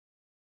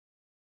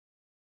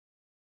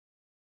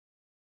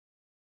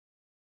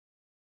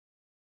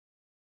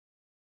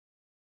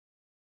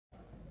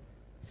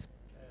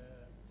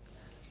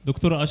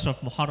دكتور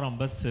اشرف محرم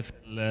بس في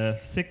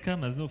السكه،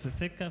 مزنوق في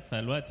السكه،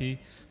 فدلوقتي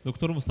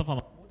دكتور مصطفى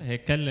محمود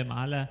هيتكلم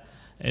على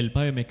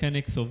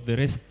البايوميكانكس اوف ذا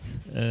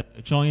ريست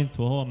جوينت،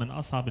 وهو من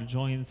اصعب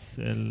الجوينتس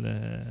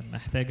اللي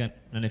محتاجه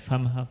ان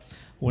نفهمها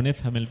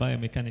ونفهم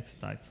البايوميكانكس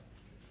بتاعتها.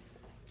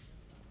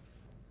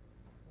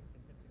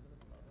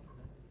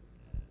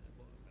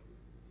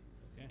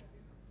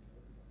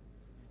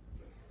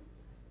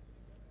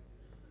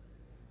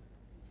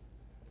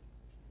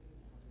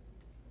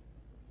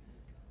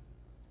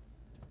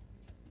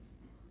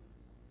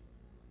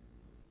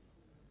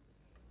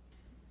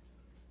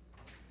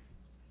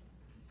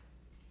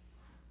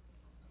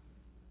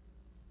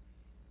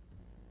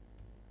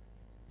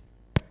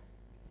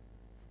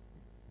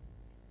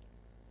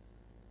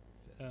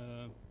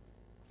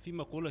 في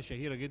مقولة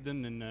شهيرة جدا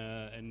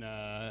إن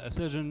a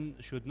surgeon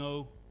should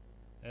know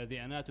the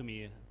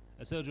anatomy.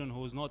 A surgeon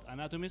who is not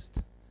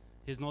anatomist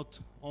is not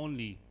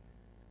only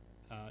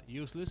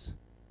useless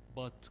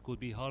but could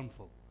be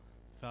harmful.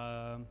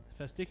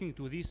 Sticking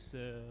to this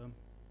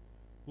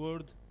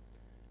word,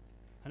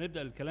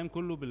 هنبدأ الكلام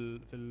كله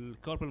في ال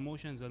carpal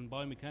motions and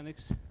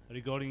biomechanics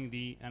regarding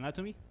the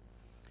anatomy.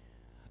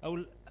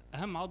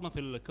 أهم عظمة في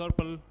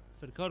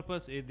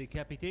الcarpus is the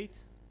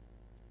capitate.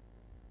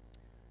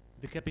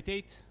 The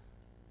capitate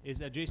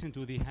is adjacent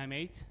to the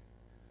hamate.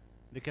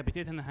 The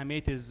capitate and the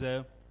hamate is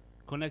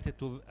connected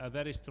to a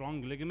very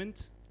strong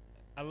ligament,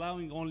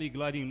 allowing only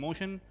gliding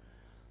motion.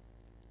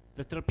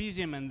 The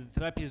trapezium and the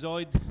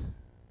trapezoid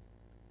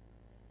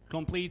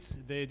completes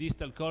the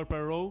distal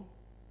carpal row.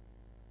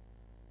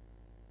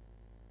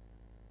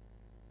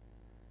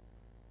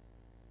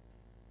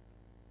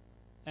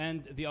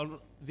 And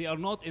they are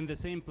not in the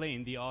same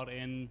plane. They are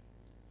in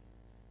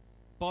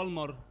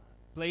palmar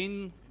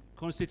plane,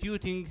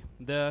 constituting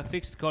the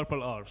fixed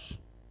carpal arch.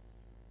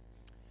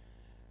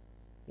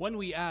 When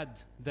we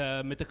add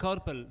the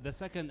metacarpal, the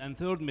second and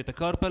third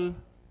metacarpal,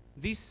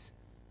 this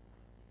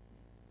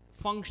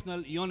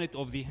functional unit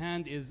of the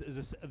hand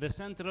is the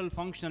central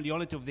functional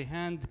unit of the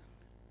hand,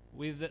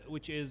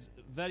 which is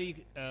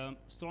very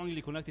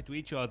strongly connected to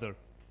each other.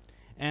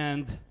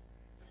 And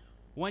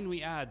when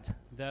we add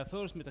the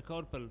first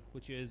metacarpal,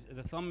 which is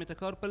the thumb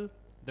metacarpal,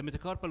 the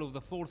metacarpal of the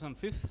fourth and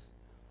fifth,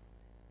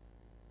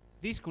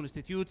 this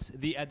constitutes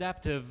the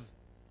adaptive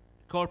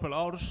carpal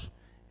arch.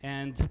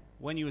 And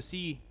when you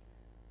see,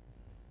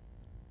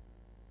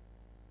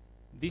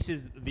 this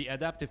is the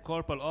adaptive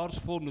carpal arch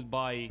formed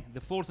by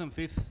the fourth and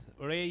fifth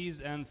rays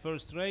and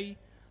first ray.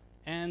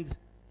 And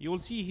you will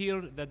see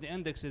here that the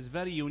index is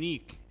very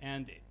unique,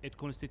 and it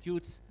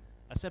constitutes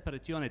a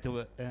separate unit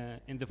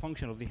in the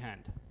function of the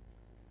hand.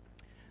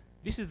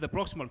 This is the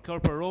proximal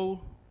carpal row,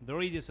 the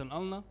radius and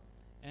ulna,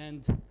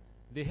 and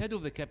the head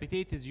of the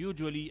capitate is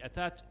usually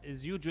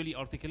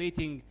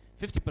articulating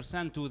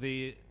 50% to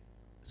the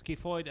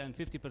scaphoid and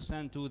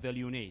 50% to the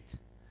lunate.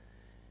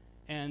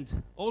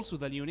 And also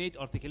the lunate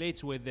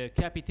articulates with the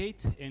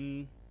capitate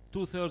in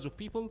 2/3 of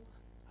people.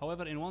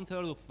 However, in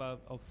 1/3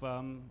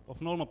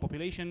 of normal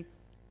population,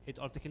 it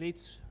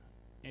articulates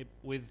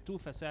with two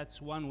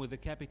facets, one with the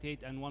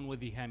capitate and one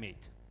with the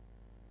hamate.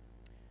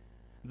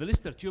 The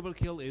Lister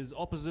tubercle is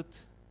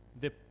opposite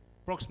the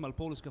proximal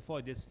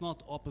polyscaphoid. It's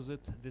not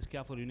opposite the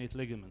scapholunate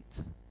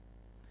ligament.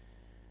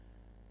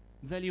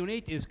 The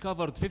lunate is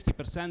covered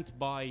 50%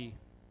 by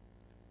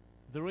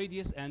the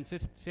radius and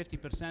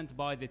 50%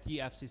 by the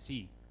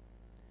TFCC.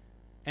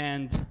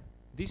 And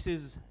this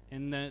is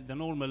in the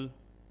normal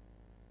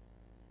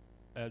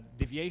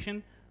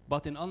deviation,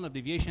 but in ulnar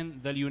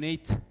deviation, the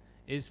lunate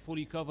is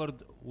fully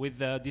covered with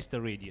the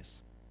distal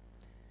radius.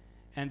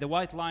 And the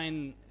white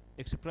line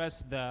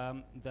expresses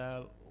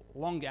the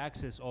long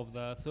axis of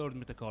the third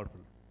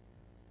metacarpal.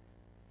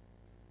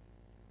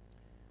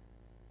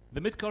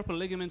 The midcarpal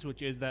ligaments,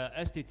 which is the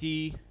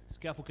STT,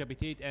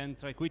 scaphocapitate, and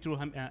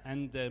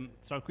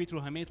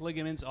triquetral-hamate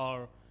ligaments,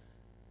 are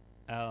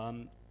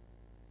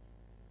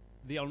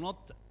they are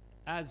not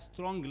as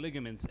strong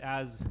ligaments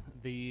as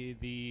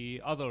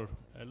the other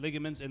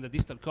ligaments in the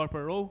distal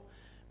carpal row,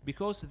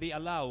 because they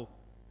allow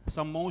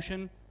some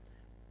motion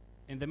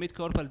in the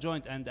midcarpal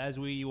joint, and as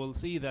we will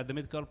see that the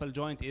midcarpal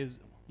joint is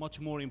much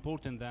more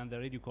important than the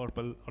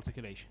radiocarpal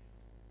articulation.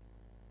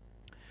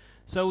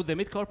 So the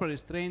midcarpal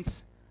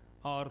restraints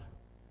are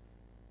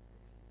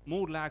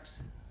more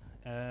lax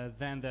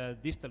than the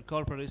distal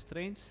carpal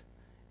restraints,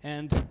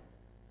 and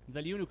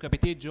the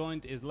luniocapitate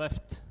joint is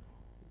left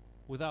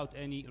without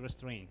any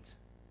restraint.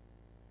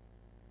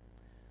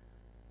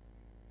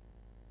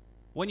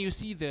 When you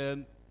see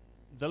the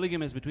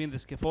ligaments between the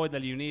scaphoid, the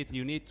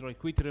lunate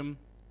triquetrum,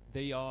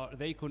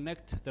 they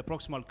connect the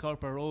proximal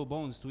carpal row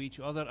bones to each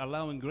other,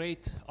 allowing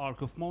great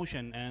arc of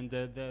motion, and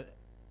the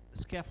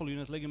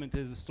scapholunate ligament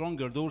is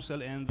stronger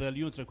dorsal, and the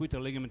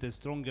lunotriquetral ligament is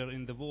stronger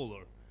in the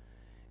volar.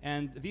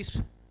 And this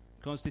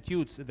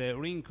constitutes the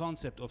ring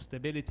concept of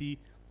stability.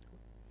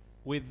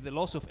 With the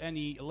loss of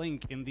any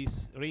link in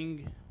this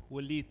ring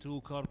will lead to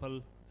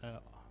carpal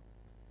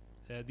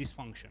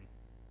dysfunction.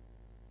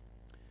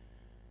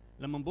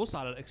 لما نبص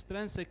على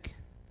الاكسترنسك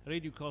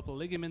radiocarpal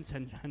ligaments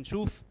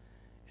هنشوف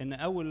إن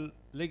أول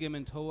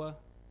ligament هو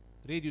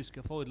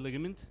radioscaphoid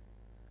ligament,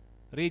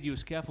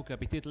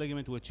 radioscaphocapitate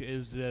ligament, which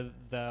is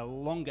the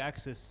long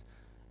axis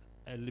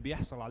اللي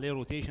بيحصل عليه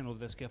rotation of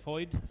the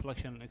scaphoid,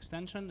 flexion and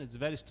extension. It's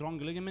very strong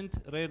ligament.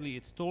 Rarely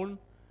it's torn.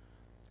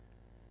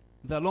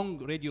 The long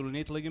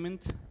radiolunate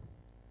ligament,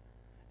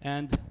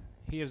 and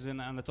here's an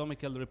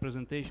anatomical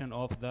representation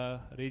of the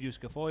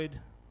radioscaphoid,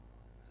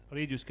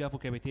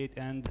 radioscaphocapitate,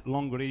 and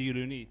long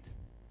radiolunate.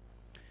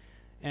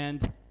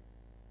 And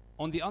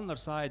on the ulnar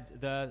side,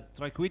 the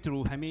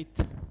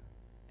triquetro-hamate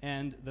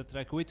and the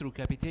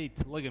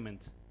triquetro-capitate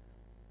ligament.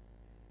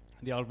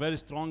 They are very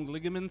strong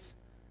ligaments.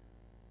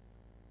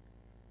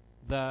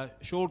 The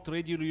short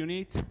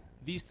radiolunate,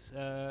 this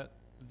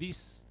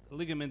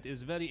ligament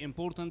is very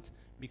important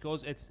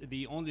because it's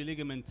the only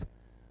ligament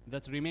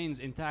that remains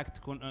intact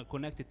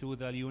connected to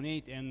the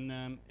lunate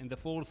in the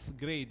 4th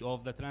grade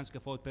of the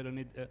transcaphoid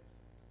perignate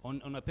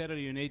on a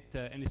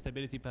perilunate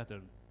instability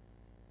pattern.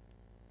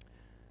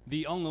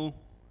 The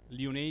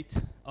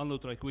ulno-lunate,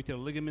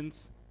 ulnotriquetral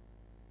ligaments.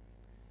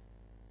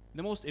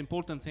 The most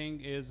important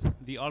thing is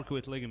the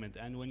arcuate ligament,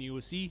 and when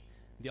you see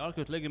the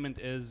arcuate ligament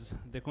is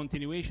the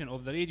continuation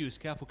of the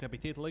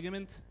radioscaphocapitate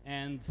ligament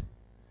and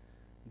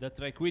the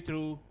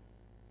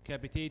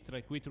triquetro-capitate,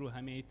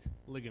 triquetro-hamate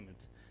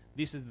ligament.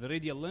 This is the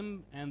radial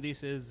limb, and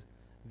this is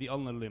the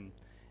ulnar limb.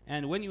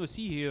 And when you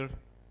see here,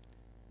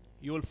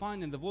 you will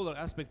find in the volar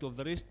aspect of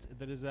the wrist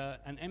there is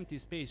an empty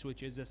space,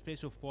 which is a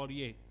space of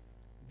Poirier.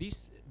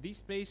 This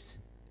space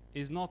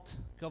is not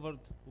covered,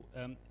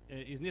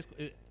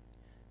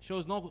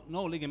 shows no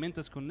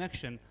ligamentous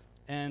connection.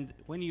 And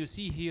when you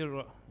see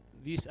here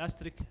this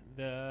asterisk,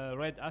 the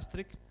red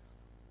asterisk,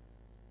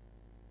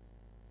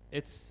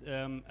 it's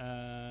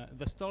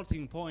the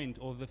starting point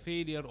of the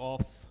failure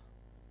of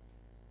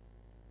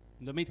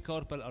the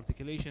mid-carpal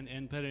articulation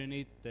and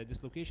perignate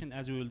dislocation,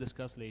 as we will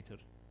discuss later.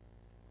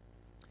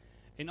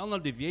 In ulnar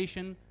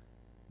deviation,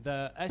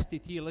 the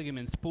STT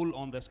ligaments pull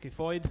on the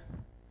scaphoid,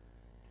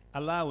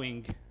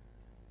 allowing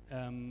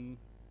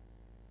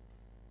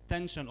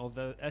tension of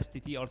the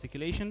STT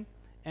articulation,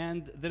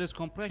 and there is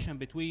compression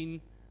between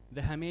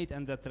the hamate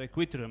and the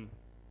triquetrum.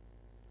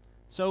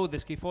 So the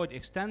scaphoid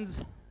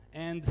extends,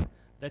 and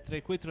the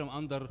triquetrum,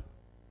 under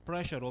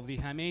pressure of the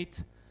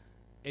hamate,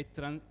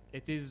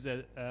 it is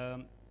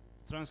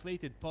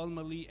translated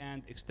palmarly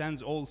and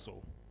extends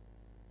also.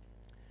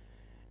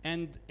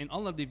 And in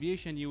ulnar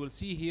deviation, you will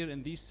see here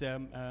in this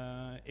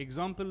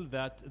example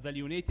that the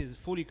lunate is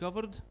fully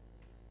covered.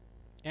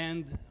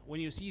 And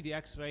when you see the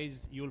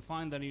X-rays, you will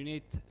find the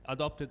lunate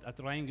adopted a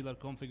triangular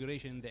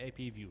configuration in the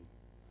AP view.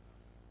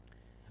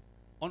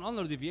 On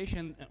ulnar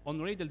deviation,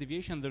 on radial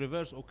deviation, the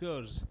reverse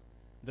occurs.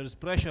 There is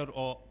pressure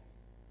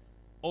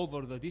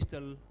over the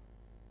distal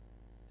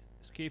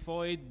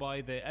scaphoid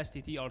by the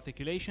STT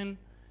articulation,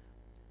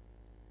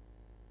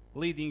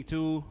 leading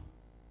to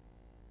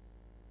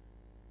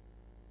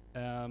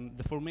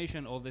the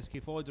formation of the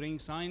scaphoid ring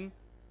sign.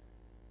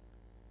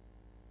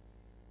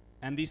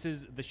 And this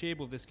is the shape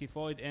of the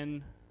scaphoid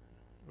in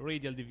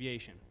radial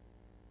deviation.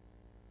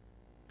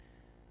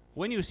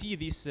 When you see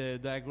this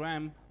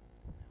diagram,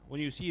 when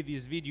you see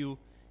this video,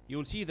 you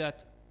will see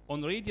that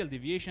on radial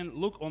deviation,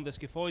 look on the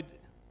scaphoid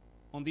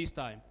on this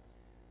time.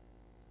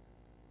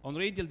 On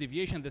radial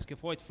deviation, the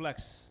scaphoid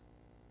flexes,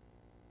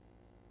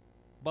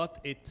 but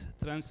it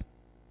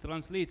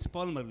translates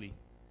palmarly.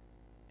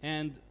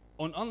 And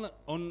on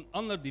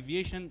ulnar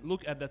deviation,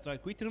 look at the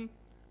triquetrum,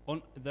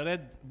 on the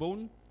red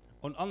bone.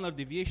 On ulnar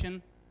deviation,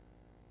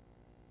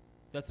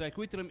 the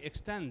triquetrum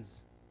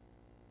extends.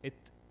 It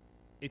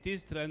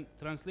is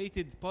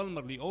translated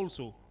palmarly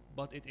also,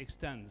 but it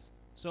extends.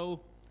 So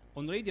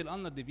on radial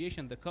ulnar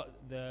deviation,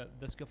 the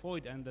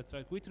scaphoid and the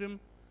triquetrum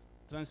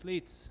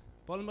translates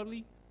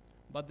palmarly,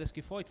 but the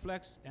scaphoid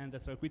flex and the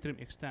triquetrum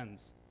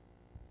extends.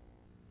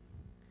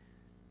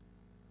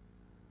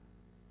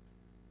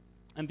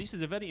 And this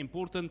is a very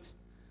important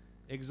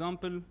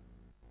example,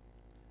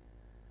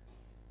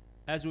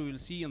 as we will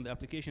see in the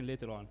application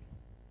later on.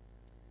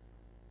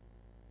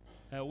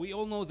 We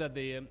all know that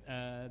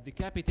the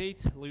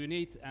capitate,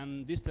 lunate,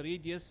 and distal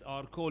radius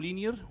are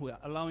collinear,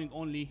 allowing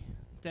only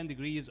 10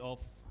 degrees of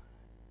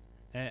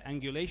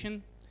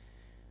angulation.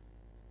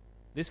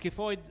 The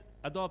scaphoid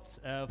adopts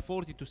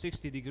 40 to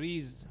 60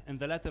 degrees in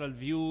the lateral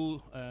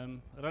view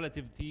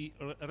relative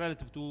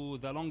to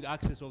the long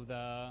axis of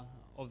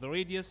the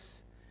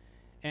radius.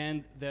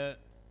 And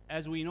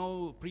as we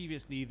know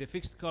previously, the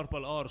fixed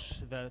carpal arch,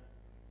 the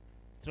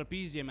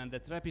trapezium and the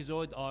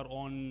trapezoid, are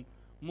on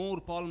more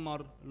palmar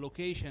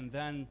location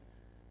than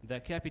the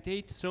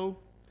capitate. So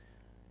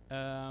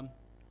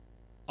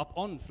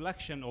upon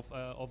flexion of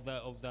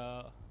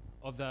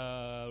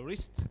the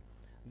wrist,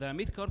 the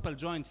midcarpal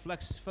joint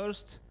flexes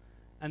first,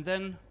 and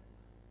then,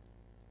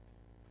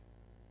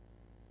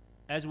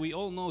 as we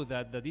all know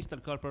that the distal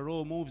carpal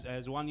row moves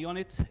as one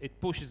unit, it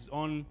pushes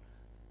on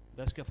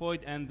the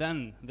scaphoid, and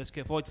then the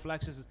scaphoid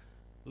flexes,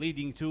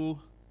 leading to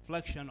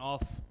flexion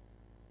of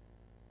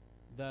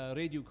the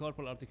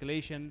radiocarpal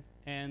articulation,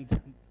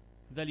 and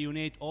the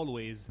lunate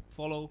always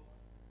follow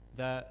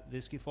the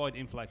scaphoid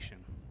inflection.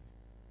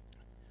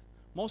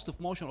 Most of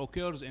motion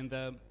occurs in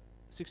the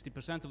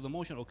 60% of the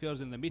motion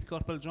occurs in the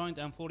mid-carpal joint,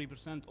 and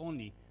 40%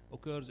 only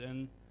occurs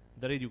in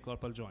the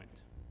radiocarpal joint.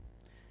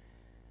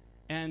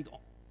 And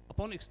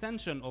upon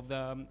extension of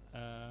the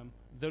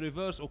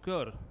reverse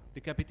occur.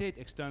 The capitate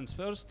extends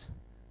first,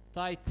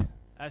 tight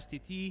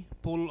STT,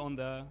 pull on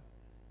the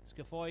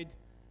scaphoid,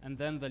 and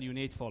then the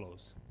lunate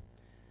follows.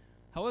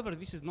 However,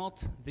 this is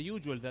not the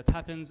usual that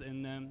happens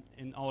in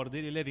our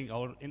daily living.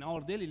 In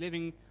our daily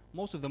living,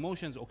 most of the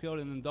motions occur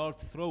in the dart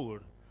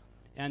thrower.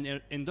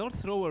 And in dart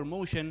thrower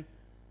motion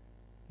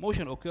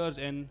occurs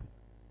in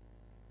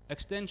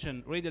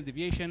extension, radial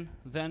deviation,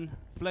 then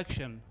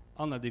flexion,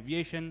 ulnar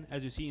deviation,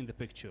 as you see in the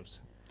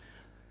pictures.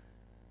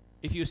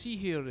 If you see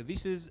here,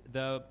 this is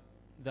the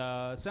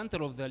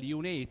center of the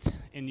lunate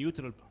in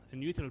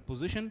neutral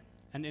position,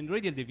 and in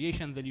radial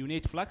deviation, the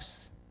lunate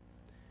flex.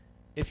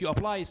 If you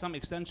apply some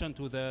extension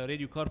to the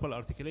radiocarpal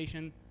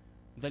articulation,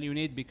 the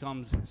lunate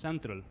becomes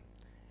central.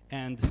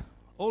 And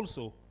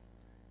also,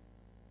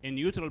 in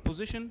neutral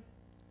position,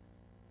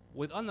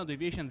 with ulnar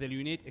deviation, the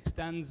lunate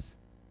extends,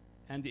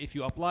 and if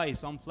you apply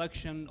some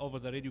flexion over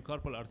the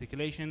radiocarpal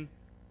articulation,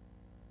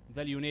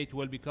 the lunate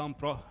will become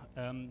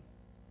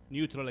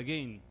neutral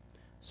again.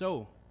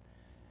 So,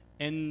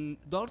 in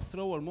dart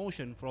thrower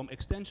motion, from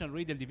extension,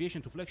 radial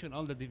deviation to flexion,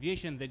 ulnar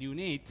deviation, the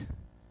lunate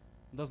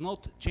does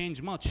not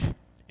change much.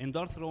 In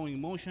dart throwing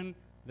motion,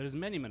 there is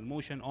minimal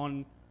motion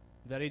on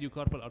the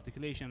radiocarpal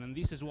articulation, and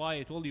this is why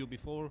I told you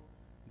before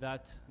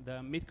that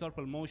the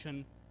mid-carpal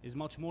motion is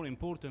much more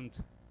important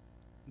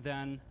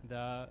than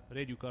the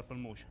radiocarpal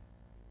motion.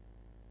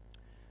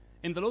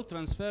 In the load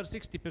transfer,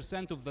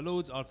 60% of the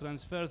loads are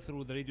transferred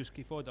through the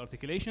radioscaphoid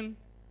articulation,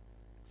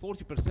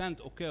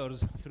 40%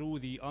 occurs through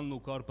the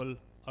ulnocarpal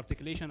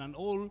articulation, and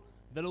all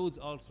the loads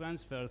are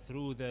transferred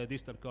through the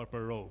distal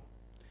carpal row.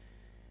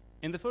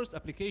 In the first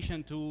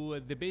application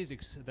to the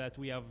basics that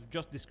we have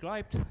just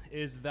described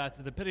is that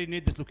the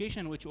perignate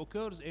dislocation, which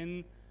occurs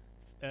in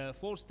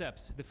 4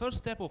 steps. The first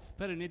step of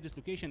perignate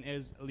dislocation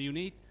is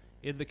lunate,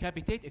 is the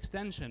capitate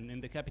extension. In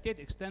the capitate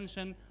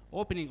extension,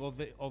 opening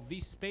of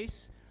this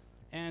space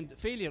and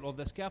failure of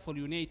the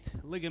scapholunate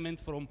ligament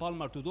from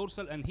palmar to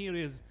dorsal, and here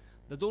is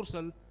the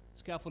dorsal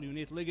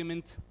scapholunate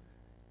ligament.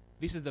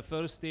 This is the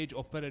first stage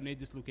of perignate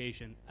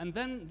dislocation. And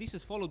then this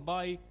is followed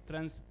by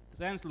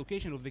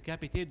translocation of the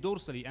capitate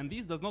dorsally, and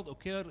this does not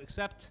occur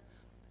except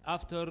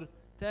after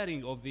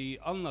tearing of the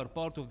ulnar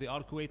part of the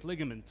arcuate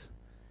ligament.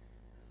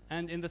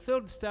 And in the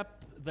third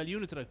step, the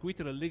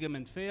unitriquetral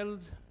ligament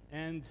fails,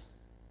 and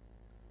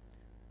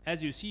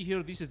as you see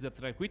here, this is the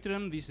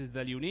triquetrum, this is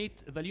the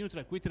lunate. The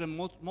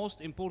unitriquetrum,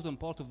 most important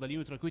part of the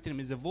unitriquetrum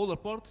is the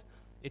volar part.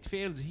 It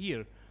fails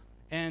here.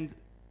 And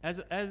as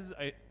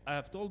I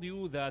have told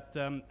you that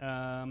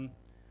the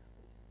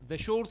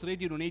short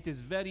radiolunate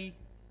is very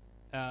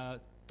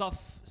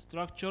tough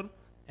structure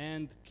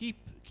and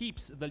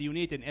keeps the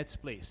lunate in its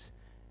place.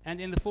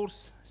 And in the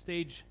fourth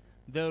stage,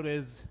 there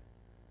is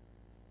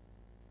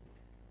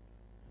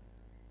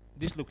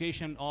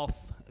dislocation of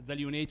the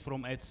lunate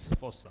from its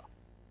fossa,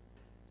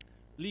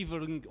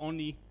 leaving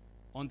only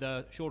on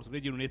the short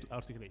radiolunate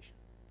articulation.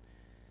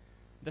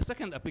 The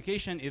second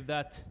application is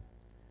that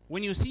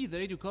when you see the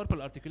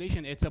radiocarpal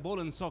articulation, it's a ball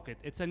and socket.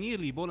 It's a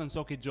nearly ball and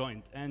socket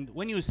joint. And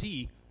when you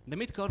see the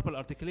mid-carpal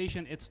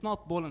articulation, it's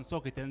not ball and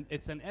socket, and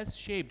it's an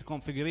S-shaped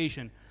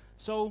configuration.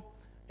 So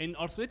in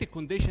arthritic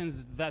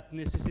conditions that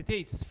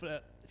necessitates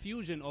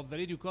fusion of the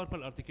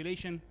radiocarpal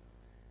articulation,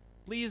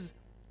 please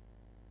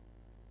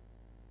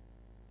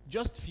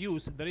just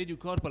fuse the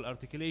radiocarpal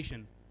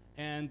articulation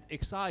and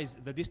excise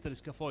the distal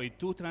scaphoid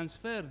to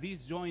transfer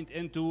this joint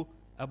into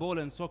a ball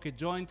and socket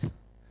joint,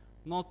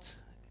 not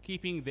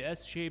keeping the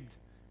S-shaped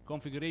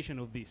configuration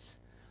of this.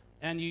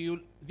 And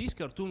this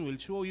cartoon will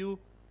show you,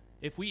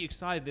 if we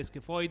excite the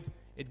scaphoid,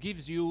 it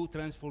gives you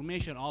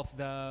transformation of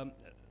the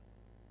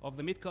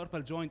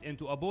mid-carpal joint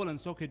into a ball and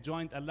socket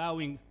joint,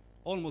 allowing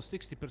almost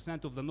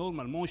 60% of the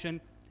normal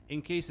motion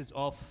in cases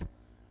of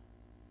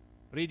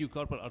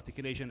radiocarpal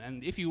articulation.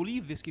 And if you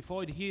leave the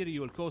scaphoid here,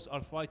 you will cause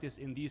arthritis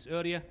in this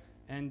area,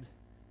 and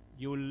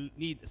you will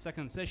need a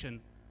second session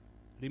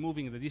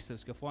removing the distal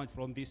scaphoid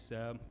from this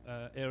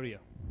area.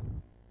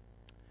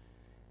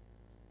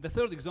 The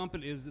third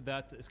example is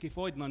that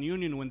scaphoid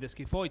non-union. When the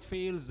scaphoid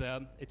fails,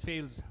 it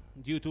fails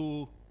due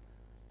to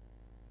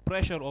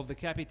pressure of the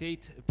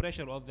capitate,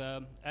 pressure of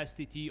the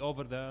STT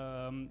over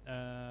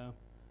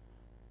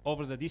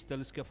the distal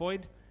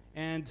scaphoid.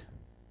 And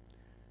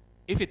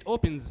if it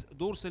opens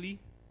dorsally,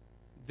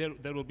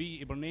 there will be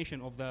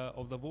hibernation of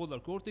the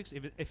volar cortex.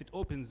 If it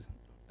opens,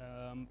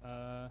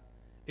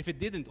 if it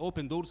didn't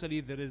open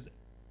dorsally, there is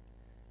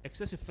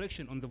excessive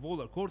friction on the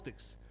volar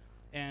cortex,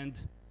 and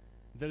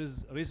there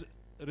is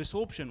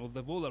resorption of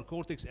the volar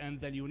cortex, and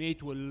the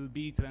lunate will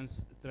be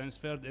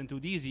transferred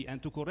into DZ.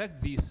 And to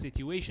correct this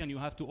situation, you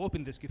have to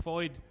open the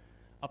scaphoid,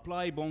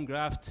 apply bone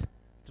graft,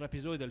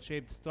 trapezoidal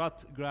shaped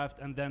strut graft,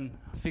 and then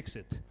fix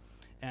it.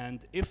 And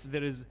if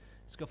there is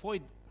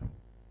scaphoid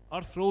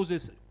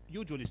arthrosis,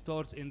 usually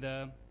starts in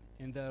the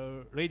in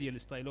the radial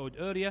styloid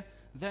area,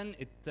 then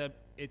it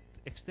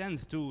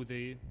extends to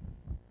the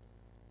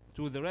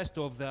rest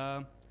of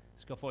the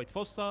scaphoid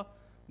fossa,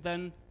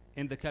 then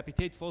in the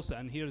capitate fossa,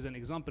 and here's an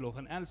example of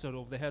an ulcer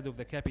of the head of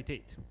the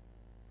capitate.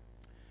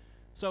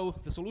 So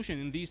the solution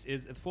in this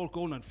is a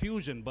four-corner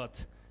fusion,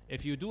 but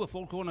if you do a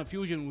four-corner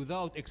fusion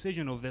without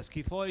excision of the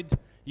scaphoid,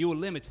 you will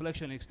limit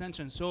flexion and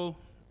extension. So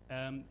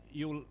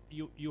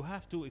you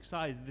have to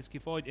excise the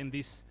scaphoid in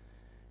this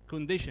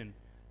condition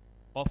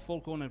of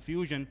four-corner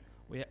fusion.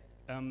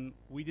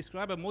 We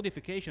describe a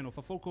modification of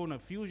a four-corner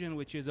fusion,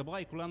 which is a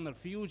bicolumnar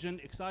fusion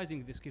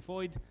excising the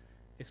scaphoid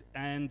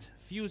and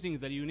fusing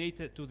the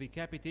lunate to the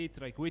capitate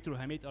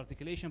triquetral-hamate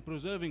articulation,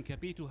 preserving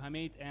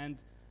capito-hamate and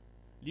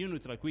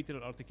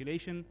lunotriquetral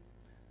articulation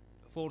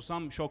for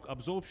some shock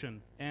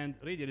absorption, and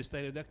radial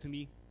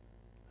styloidectomy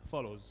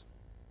follows.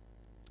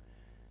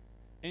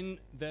 In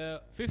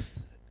the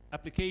fifth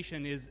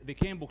application is the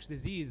Cainbock's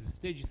disease,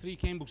 stage 3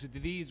 Cainbock's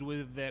disease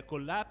with the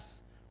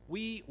collapse.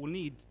 We will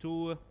need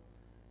to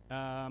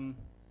unload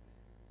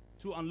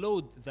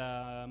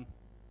the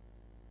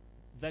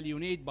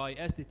lunate by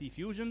STT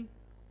fusion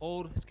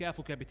or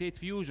scaphocapitate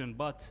fusion,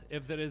 but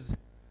if the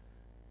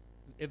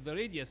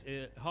radius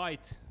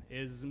height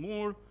is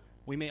more,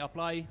 we may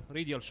apply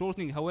radial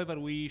shortening. However,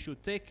 we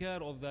should take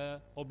care of the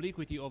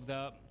obliquity of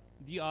the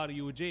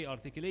DRUJ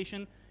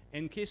articulation.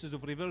 In cases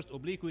of reversed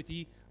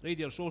obliquity,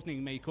 radial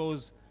shortening may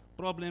cause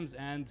problems,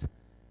 and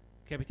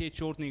capitate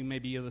shortening may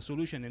be the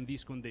solution in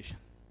this condition.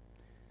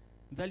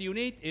 The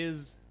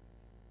lunate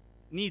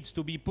needs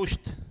to be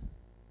pushed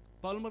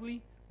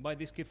palmarly by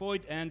the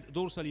scaphoid and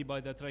dorsally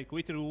by the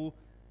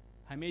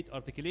triquetral-hamate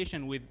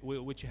articulation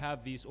which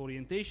have this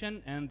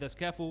orientation, and the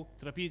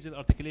scaphotrapezial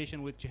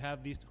articulation which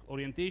have this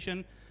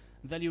orientation.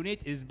 The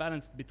lunate is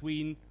balanced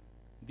between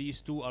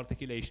these two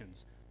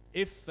articulations.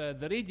 If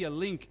the radial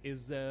link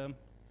is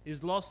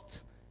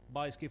lost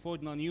by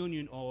scaphoid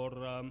non-union or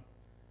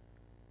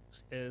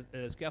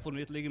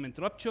scapholunate ligament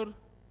rupture,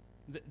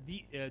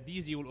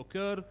 DZ will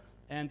occur,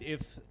 and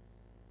if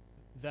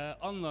the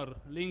ulnar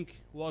link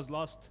was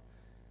lost,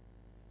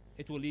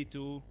 it will lead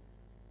to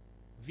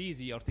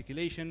VZ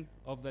articulation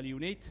of the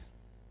lunate.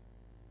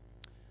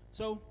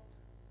 So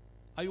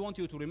I want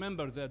you to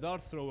remember the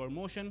dart thrower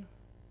motion,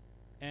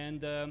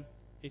 and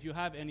if you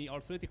have any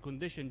arthritic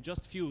condition,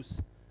 just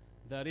fuse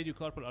the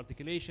radiocarpal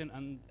articulation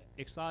and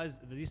excise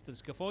the distal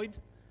scaphoid,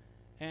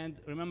 and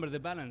remember the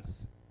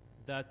balance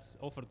that's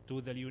offered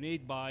to the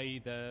lunate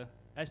by the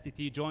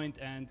STT joint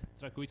and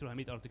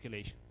triquetral-hamate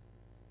articulation.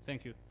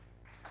 Thank you.